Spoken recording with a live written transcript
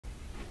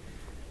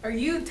Are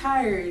you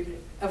tired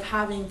of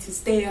having to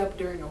stay up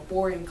during a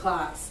boring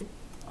class?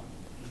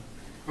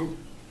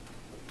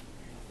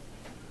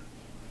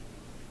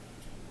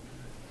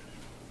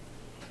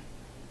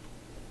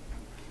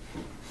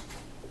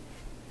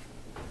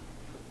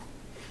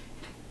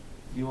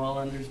 You all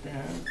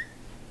understand?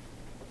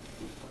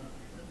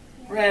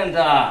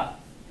 Brenda!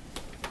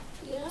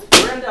 Yeah?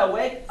 Brenda,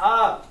 wake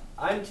up!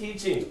 I'm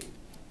teaching.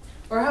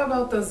 Or how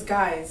about those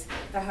guys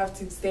that have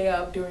to stay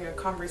up during a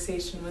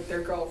conversation with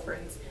their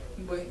girlfriends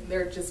when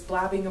they're just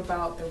blabbing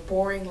about their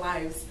boring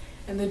lives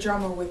and the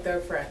drama with their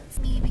friends?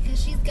 Me,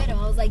 because she's ghetto.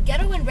 I was like,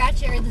 ghetto and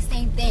ratchet are the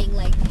same thing.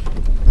 Like,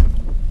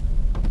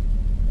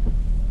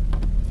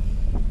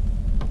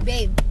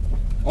 babe.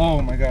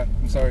 Oh my god,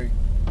 I'm sorry.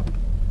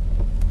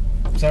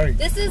 I'm sorry.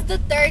 This is the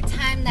third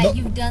time that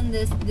you've done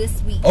this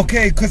week.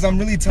 Okay, because I'm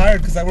really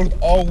tired because I worked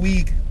all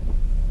week.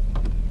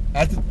 I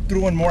have to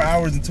throw in more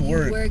hours into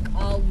work. You work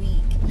all week.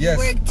 Yes.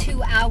 You work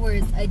 2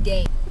 hours a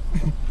day.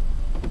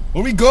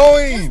 Where are we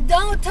going? Just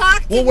don't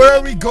talk to me. Well, where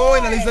are we anymore.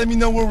 going? At least let me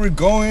know where we're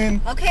going.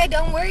 Okay,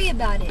 don't worry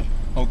about it.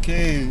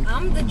 Okay.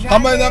 I'm the driver. How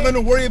am I not going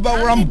to worry about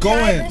where I'm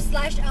going?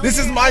 This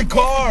is my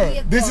car.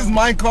 This is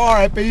my car.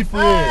 I paid for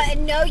it.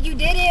 No, you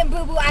didn't,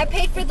 boo-boo. I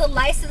paid for the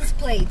license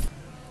plates.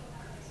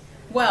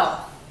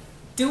 Well,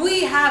 do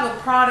we have a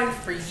product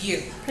for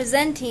you?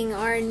 Presenting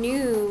our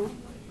new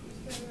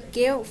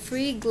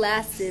guilt-free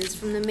glasses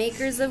from the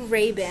makers of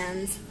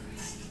Ray-Bans.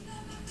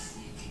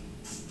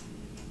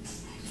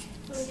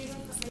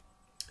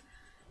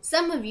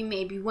 Some of you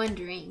may be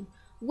wondering,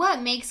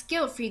 what makes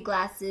guilt-free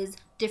glasses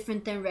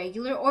different than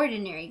regular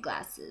ordinary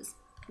glasses?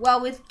 Well,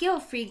 with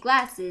guilt-free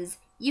glasses,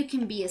 you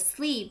can be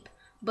asleep,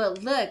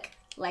 but look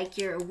like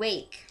you're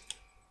awake.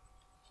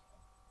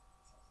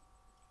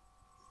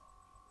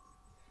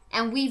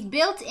 And we've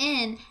built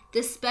in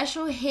this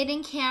special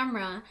hidden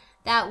camera.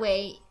 That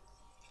way,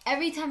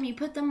 every time you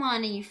put them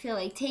on and you feel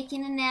like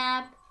taking a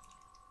nap,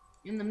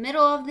 in the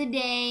middle of the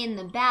day, in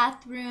the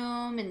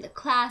bathroom, in the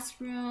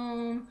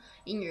classroom,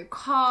 in your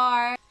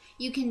car,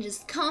 you can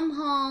just come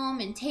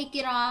home and take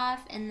it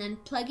off and then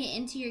plug it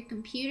into your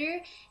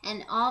computer,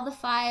 and all the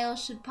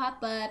files should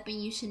pop up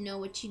and you should know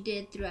what you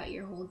did throughout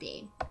your whole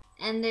day.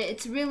 And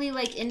it's really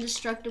like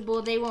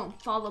indestructible. They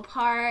won't fall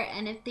apart,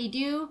 and if they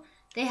do,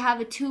 they have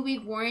a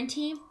 2-week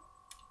warranty,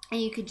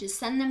 and you could just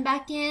send them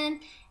back in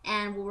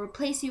and we'll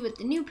replace you with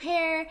the new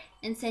pair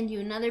and send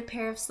you another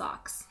pair of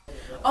socks.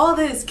 All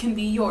this can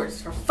be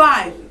yours for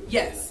 5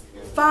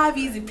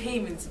 easy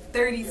payments of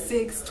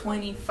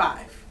 $36.25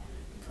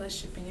 plus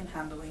shipping and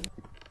handling.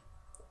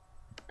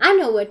 I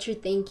know what you're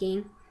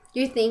thinking.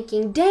 You're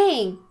thinking,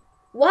 dang,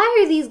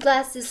 why are these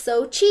glasses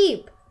so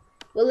cheap?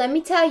 Well, let me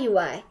tell you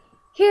why.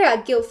 Here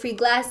at Guilt Free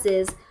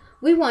Glasses,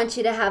 we want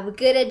you to have a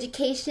good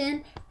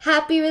education,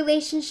 happy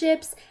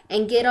relationships,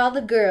 and get all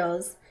the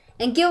girls.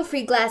 And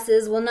guilt-free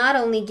glasses will not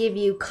only give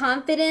you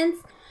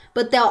confidence,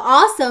 but they'll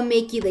also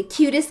make you the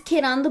cutest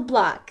kid on the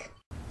block.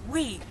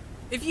 Wait,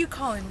 if you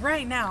call in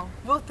right now,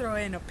 we'll throw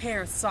in a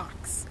pair of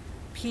socks.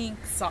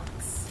 Pink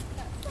socks.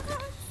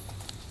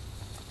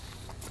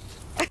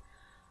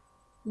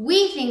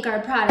 We think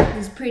our product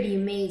is pretty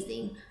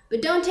amazing,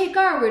 but don't take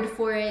our word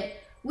for it.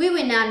 We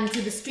went out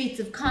into the streets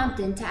of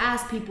Compton to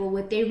ask people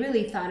what they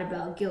really thought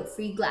about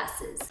guilt-free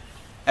glasses.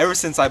 Ever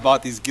since I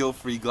bought these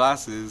guilt-free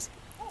glasses,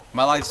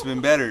 my life's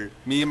been better.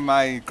 Me and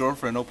my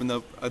girlfriend opened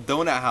up a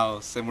donut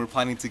house and we're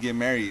planning to get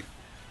married.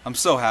 I'm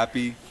so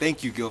happy.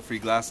 Thank you, guilt-free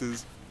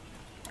glasses.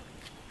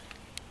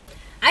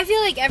 I feel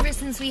like ever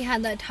since we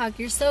had that talk,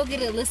 you're so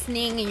good at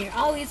listening and you're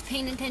always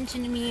paying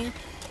attention to me.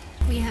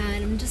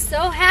 I'm just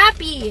so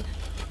happy.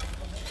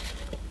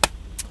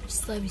 I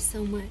just love you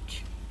so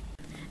much.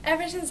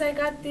 Ever since I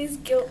got these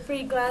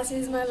guilt-free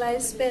glasses, my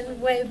life's been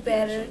way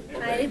better.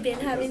 I've been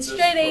having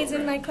straight A's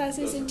in my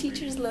classes and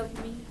teachers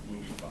love me.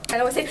 I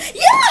always say,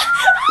 yeah!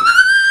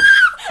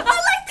 I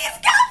like these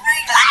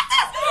guilt-free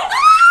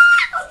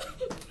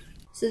glasses!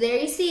 So there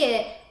you see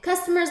it.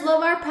 Customers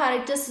love our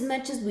product just as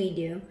much as we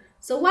do.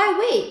 So why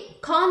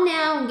wait? Call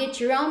now and get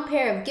your own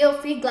pair of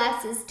guilt-free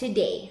glasses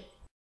today.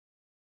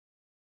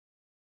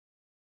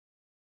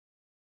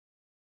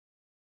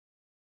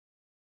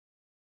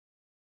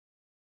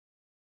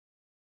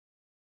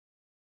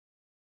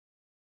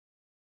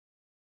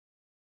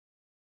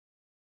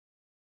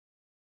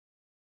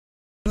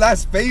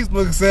 Last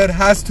Facebook said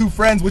has 2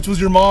 friends, which was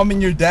your mom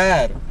and your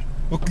dad.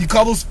 You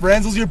call those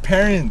friends? Those are your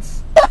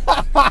parents.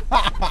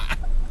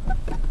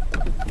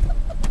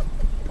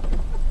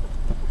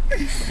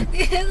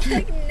 It's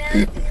like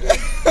nasty.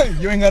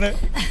 You ain't got it.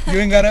 You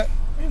ain't got it.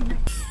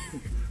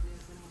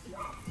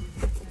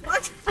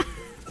 What?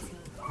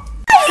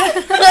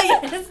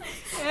 Yes.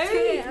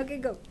 Okay,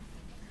 go.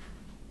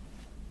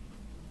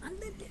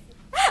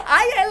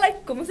 I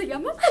like, ¿cómo se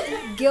llama?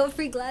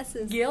 Guilt-free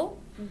glasses. Guilt.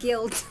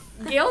 Guilt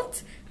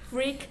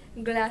freak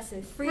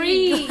glasses.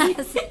 Free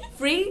glasses.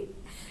 Free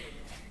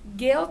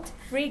guilt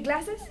free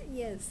glasses?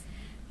 Yes.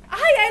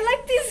 I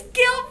like these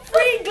guilt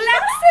free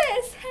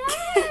glasses.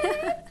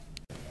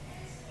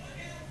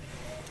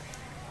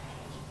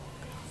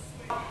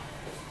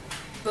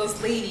 Hi.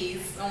 those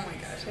ladies. Oh my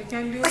gosh, I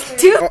can't do it.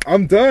 Dude.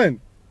 I'm done.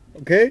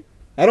 Okay?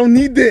 I don't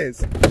need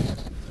this.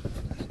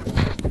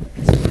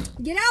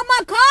 Get out my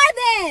car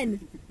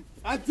then!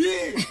 I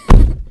did.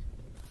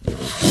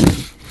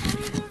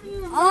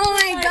 Oh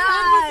my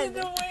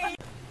god!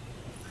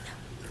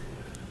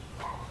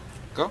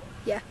 Go?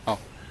 Yeah. Oh.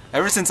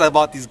 Ever since I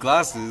bought these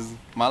glasses,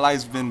 my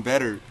life's been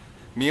better.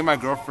 Me and my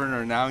girlfriend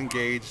are now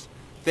engaged.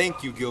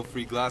 Thank you,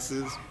 guilt-free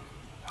glasses.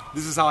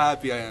 This is how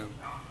happy I am.